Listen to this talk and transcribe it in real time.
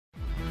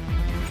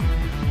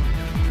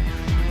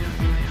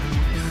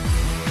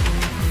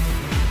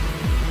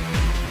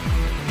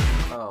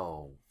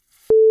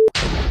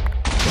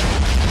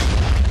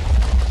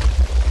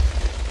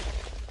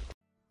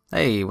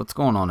Hey, what's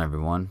going on,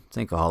 everyone?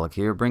 Thinkaholic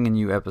here, bringing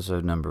you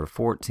episode number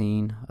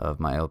 14 of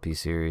my LP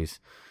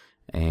series.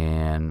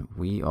 And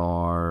we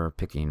are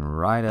picking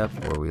right up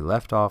where we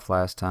left off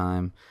last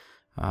time.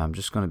 I'm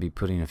just going to be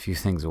putting a few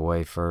things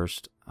away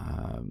first.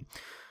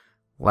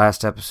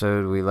 Last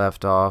episode we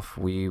left off,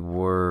 we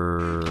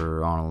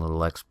were on a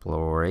little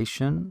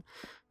exploration.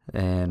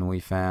 And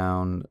we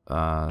found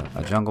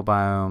a jungle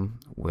biome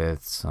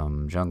with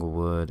some jungle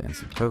wood and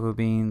some cocoa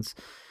beans.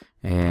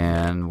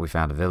 And we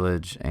found a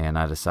village, and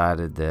I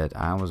decided that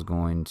I was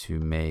going to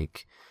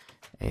make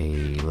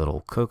a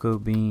little cocoa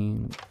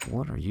bean.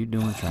 What are you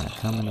doing trying to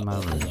come into my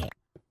room?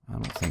 I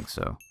don't think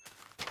so.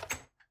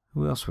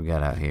 Who else we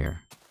got out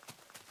here?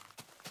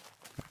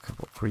 Got a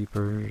couple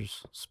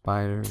creepers,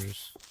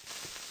 spiders.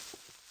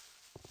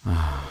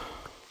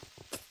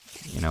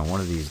 You know, one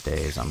of these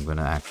days I'm going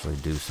to actually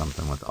do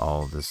something with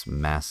all this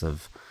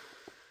massive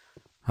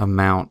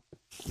amount,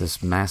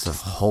 this massive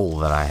hole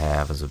that I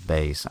have as a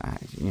base. I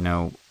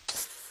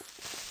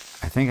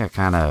think I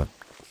kind of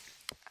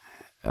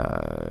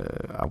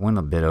I went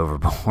a bit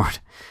overboard.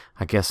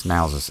 I guess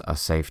now's a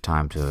safe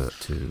time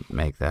to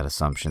make that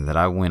assumption that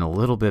I went a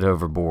little bit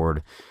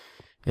overboard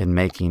in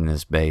making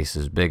this base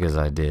as big as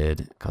I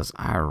did, because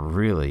I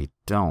really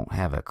don't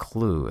have a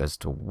clue as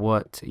to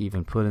what to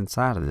even put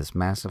inside of this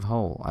massive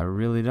hole. I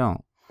really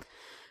don't.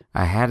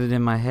 I had it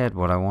in my head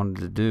what I wanted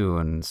to do,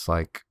 and it's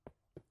like,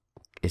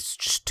 it's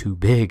just too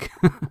big.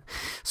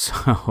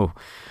 So,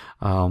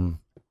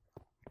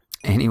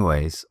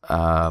 anyways,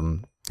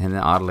 and then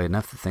oddly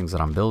enough, the things that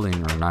I'm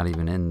building are not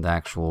even in the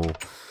actual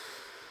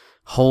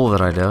hole that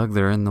I dug.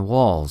 They're in the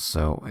walls.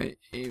 So,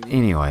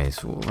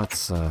 anyways,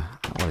 let's,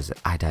 what is it?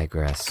 I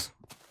digress.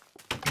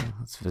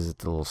 Let's visit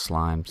the little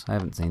slimes. I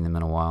haven't seen them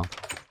in a while.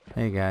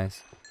 Hey,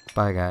 guys.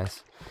 Bye,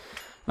 guys.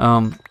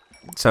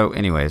 So,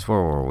 anyways,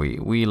 where were we?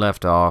 We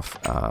left off,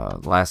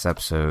 last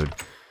episode,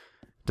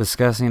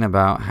 discussing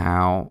about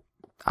how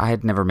I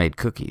had never made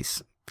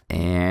cookies.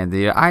 And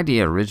the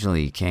idea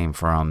originally came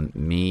from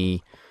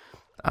me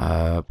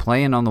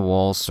playing on the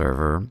Walls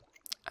server,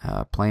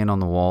 playing on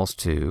the Walls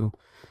 2,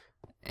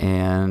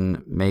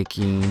 and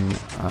making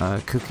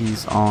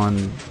cookies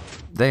on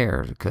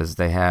there, because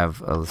they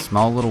have a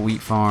small little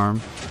wheat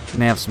farm,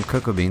 and they have some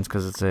cocoa beans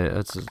because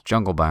it's a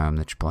jungle biome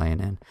that you're playing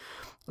in.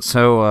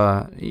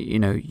 So,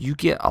 you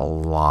get a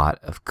lot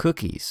of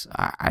cookies.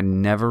 I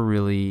never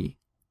really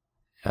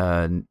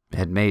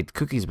had made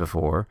cookies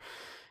before,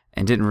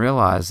 and didn't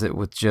realize that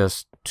with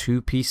just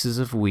 2 pieces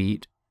of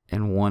wheat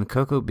and 1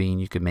 cocoa bean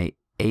you could make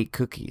 8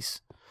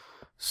 cookies.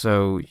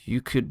 So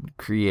you could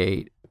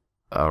create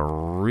a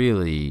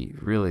really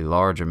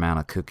large amount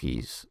of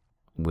cookies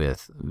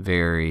with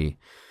very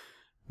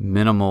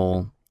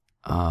minimal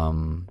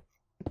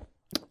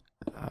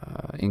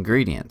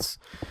ingredients.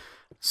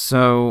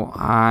 So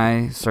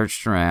I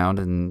searched around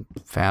and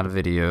found a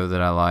video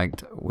that I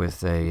liked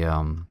with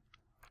a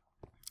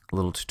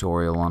little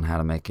tutorial on how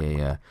to make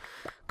a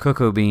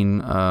cocoa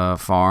bean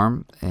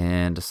farm,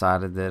 and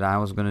decided that I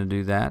was going to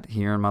do that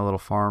here in my little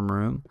farm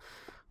room.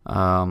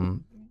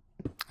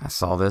 I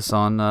saw this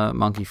on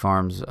Monkey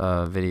Farm's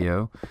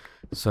video,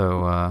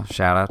 so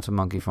shout out to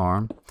Monkey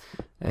Farm.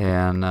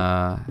 And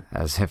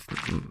as if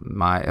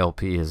my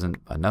LP isn't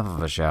enough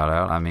of a shout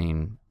out, I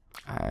mean,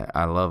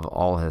 I love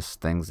all his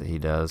things that he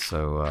does,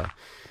 so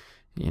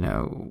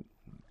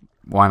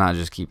why not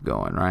just keep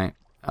going, right?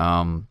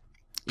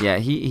 Yeah,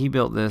 he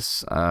built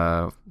this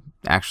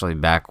actually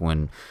back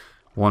when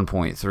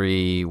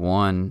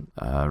 1.31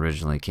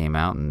 originally came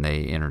out, and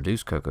they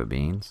introduced cocoa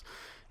beans.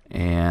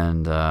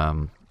 And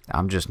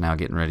I'm just now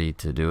getting ready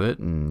to do it,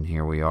 and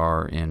here we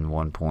are in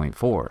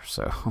 1.4.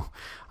 So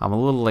I'm a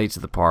little late to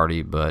the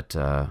party, but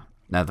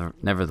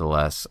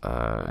nevertheless,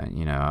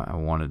 I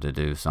wanted to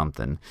do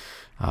something.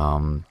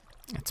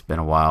 It's been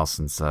a while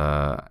since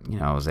I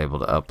was able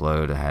to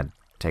upload. I had to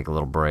take a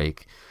little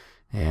break.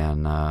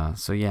 And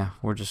so yeah,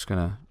 we're just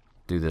gonna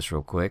do this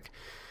real quick.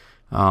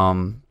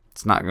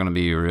 It's not gonna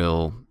be a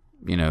real,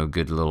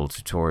 good little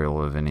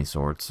tutorial of any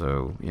sort.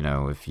 So,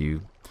 if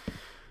you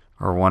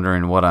are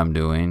wondering what I'm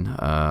doing,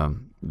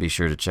 be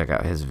sure to check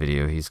out his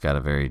video. He's got a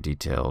very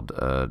detailed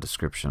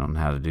description on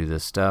how to do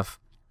this stuff.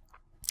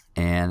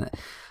 And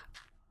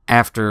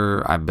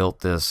after I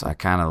built this, I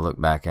kind of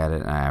look back at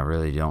it, and I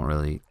really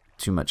don't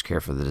too much care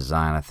for the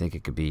design. I think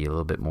it could be a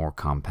little bit more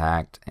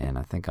compact, and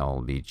I think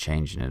I'll be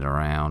changing it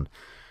around,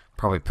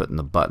 probably putting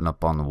the button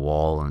up on the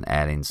wall and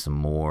adding some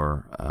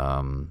more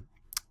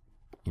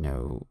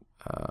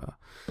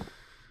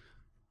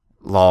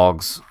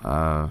logs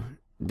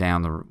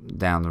down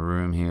the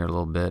room here a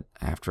little bit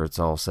after it's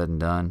all said and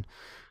done.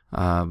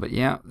 But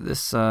yeah,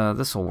 this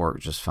will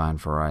work just fine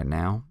for right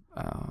now.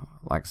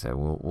 Like I said,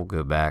 we'll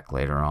go back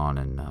later on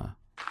and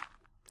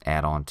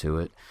add on to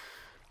it.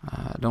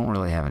 I don't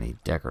really have any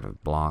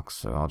decorative blocks,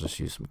 so I'll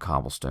just use some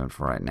cobblestone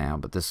for right now.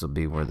 But this will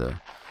be where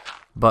the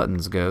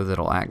buttons go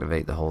that'll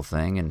activate the whole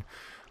thing. And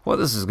what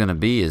this is going to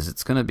be is,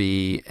 it's going to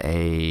be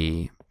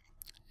a,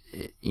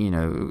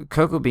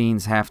 cocoa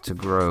beans have to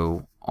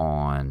grow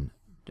on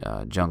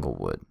jungle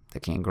wood. They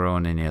can't grow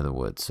in any other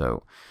wood.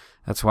 So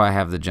That's why I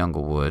have the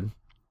jungle wood.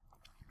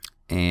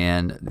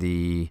 And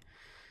the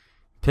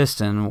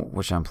piston,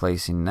 which I'm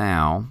placing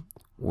now,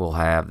 will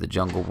have the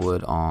jungle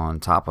wood on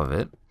top of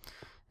it.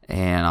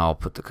 And I'll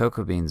put the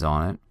cocoa beans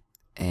on it.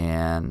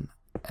 And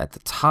at the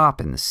top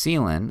in the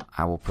ceiling,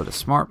 I will put a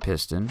smart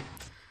piston.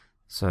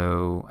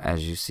 So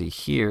as you see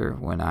here,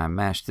 when I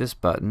mash this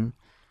button,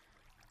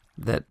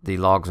 that the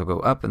logs will go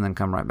up and then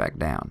come right back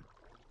down.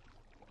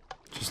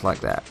 Just like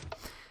that.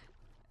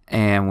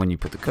 And when you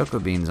put the cocoa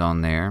beans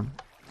on there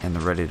and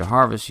they're ready to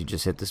harvest, you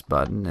just hit this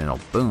button and it'll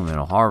boom,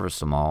 it'll harvest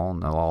them all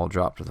and they'll all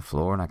drop to the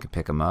floor, and I can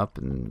pick them up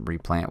and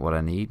replant what I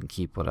need and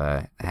keep what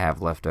I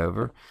have left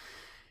over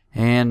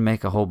and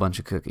make a whole bunch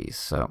of cookies.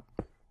 So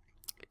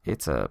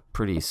it's a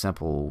pretty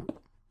simple,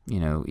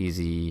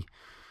 easy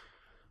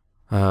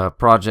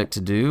project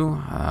to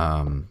do.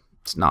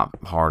 It's not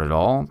hard at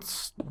all.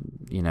 It's,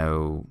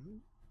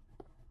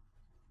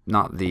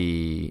 not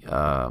the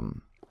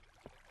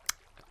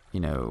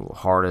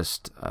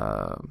hardest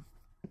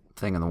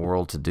thing in the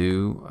world to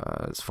do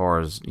as far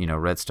as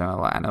redstone.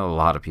 I know a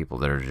lot of people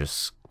that are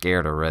just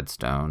scared of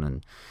redstone,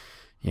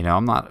 and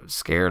I'm not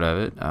scared of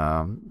it.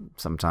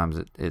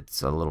 Sometimes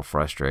it's a little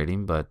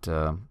frustrating, but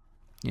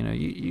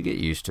you get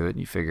used to it and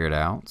you figure it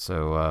out.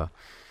 So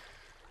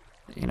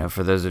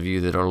for those of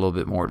you that are a little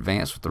bit more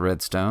advanced with the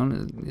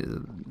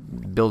redstone,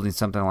 building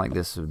something like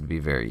this would be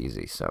very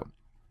easy. So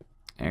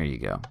there you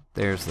go.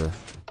 There's the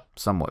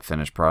somewhat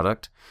finished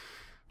product.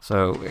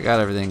 So we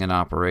got everything in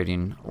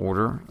operating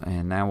order,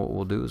 and now what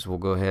we'll do is we'll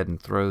go ahead and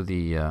throw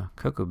the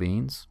cocoa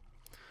beans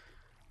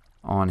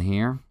on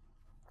here.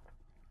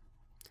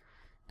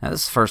 Now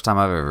this is the first time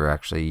I've ever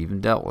actually even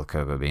dealt with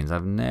cocoa beans.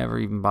 I've never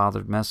even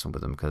bothered messing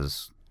with them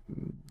because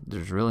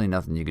there's really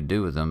nothing you could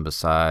do with them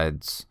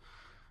besides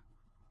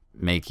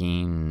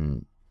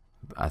making,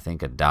 I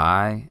think, a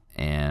dye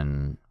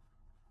and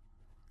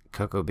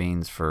cocoa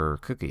beans for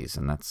cookies,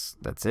 and that's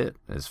it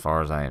as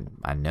far as I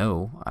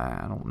know.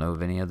 I don't know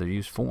of any other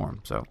use for them.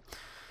 So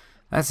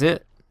that's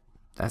it.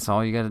 That's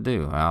all you got to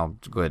do. I'll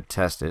go ahead and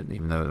test it,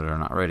 even though they're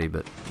not ready,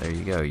 but there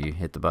you go. You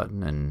hit the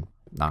button and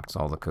knocks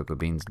all the cocoa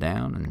beans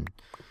down, and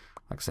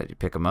like I said, you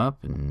pick them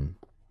up and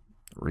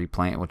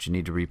replant what you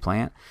need to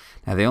replant.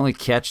 Now the only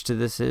catch to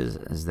this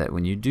is that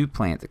when you do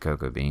plant the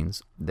cocoa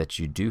beans, that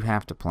you do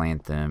have to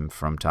plant them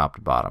from top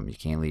to bottom. You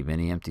can't leave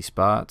any empty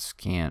spots,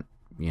 can't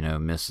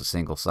miss a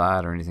single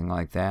side or anything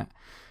like that.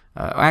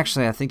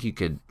 Actually, I think you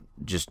could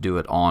just do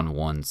it on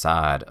one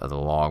side of the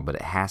log, but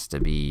it has to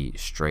be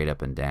straight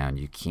up and down.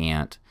 You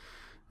can't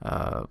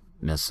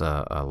miss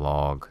a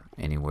log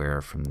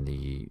anywhere from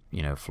the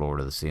floor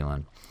to the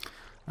ceiling.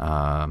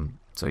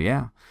 So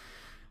yeah,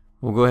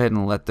 we'll go ahead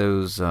and let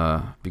those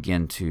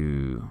begin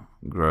to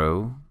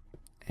grow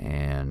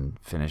and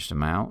finish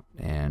them out.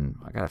 And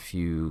I got a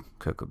few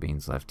cocoa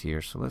beans left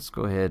here, so let's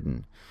go ahead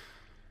and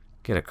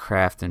get a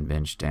crafting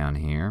bench down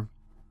here.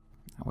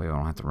 That way we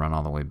don't have to run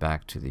all the way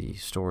back to the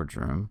storage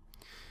room.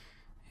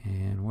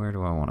 And where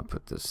do I want to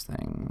put this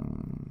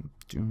thing?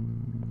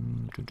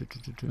 And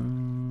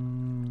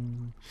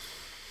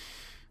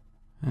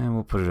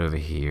we'll put it over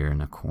here in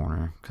the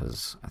corner,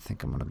 because I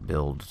think I'm going to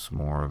build some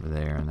more over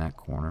there in that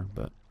corner.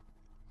 But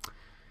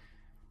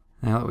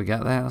now that we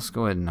got that, let's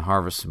go ahead and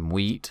harvest some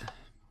wheat.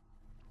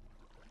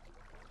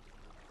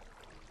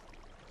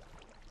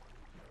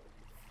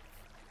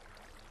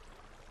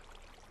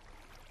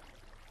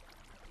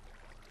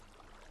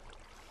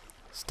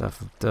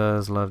 Stuff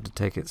does love to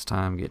take its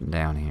time getting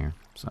down here,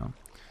 so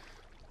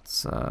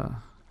let's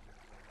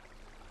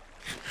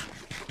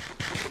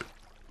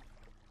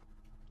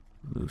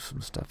move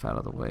some stuff out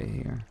of the way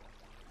here.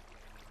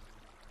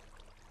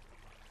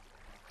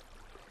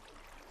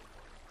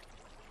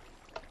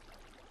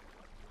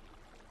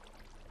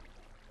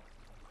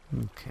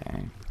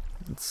 Okay,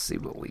 let's see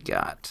what we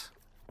got.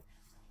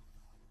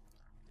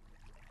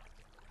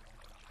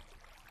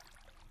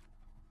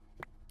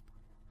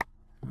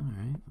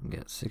 Alright, we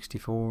got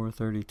 64,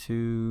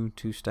 32,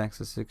 2 stacks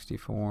of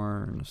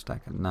 64, and a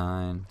stack of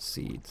 9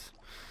 seeds.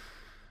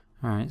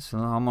 Alright, so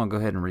I'm going to go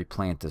ahead and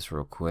replant this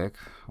real quick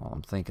while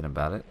I'm thinking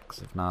about it,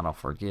 because if not, I'll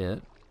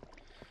forget.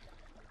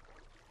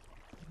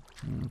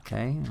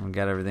 Okay, we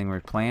got everything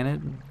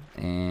replanted,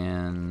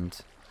 and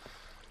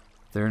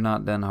they're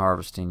not done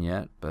harvesting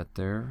yet, but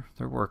they're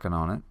working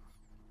on it.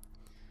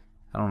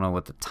 I don't know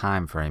what the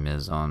time frame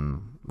is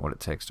on what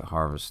it takes to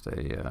harvest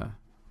a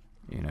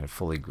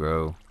fully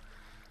grow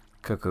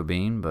cocoa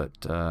bean, but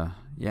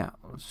yeah,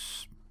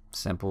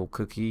 simple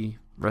cookie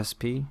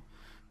recipe.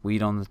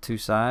 Wheat on the 2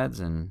 sides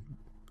and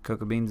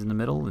cocoa beans in the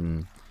middle,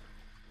 and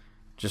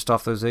just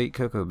off those 8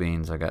 cocoa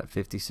beans I got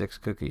 56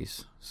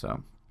 cookies.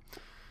 So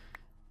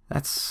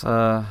that's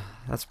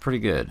pretty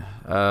good.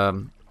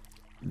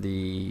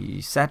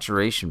 The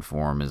saturation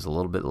form is a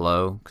little bit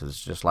low, because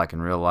just like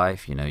in real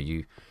life,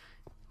 you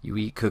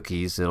eat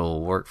cookies,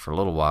 it'll work for a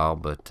little while,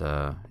 but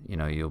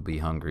you'll be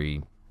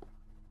hungry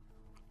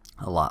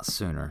a lot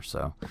sooner.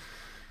 So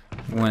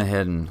I went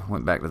ahead and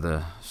went back to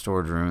the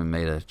storage room and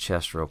made a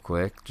chest real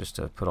quick just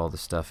to put all the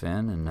stuff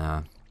in,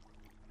 and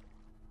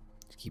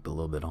keep a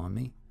little bit on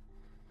me.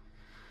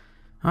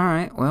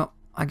 Alright, well,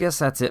 I guess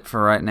that's it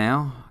for right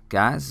now.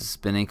 Guys, this has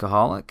been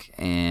Inkaholic,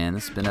 and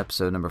this has been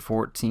episode number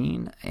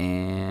 14,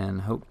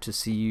 and hope to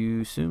see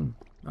you soon.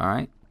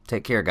 Alright,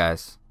 take care,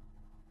 guys.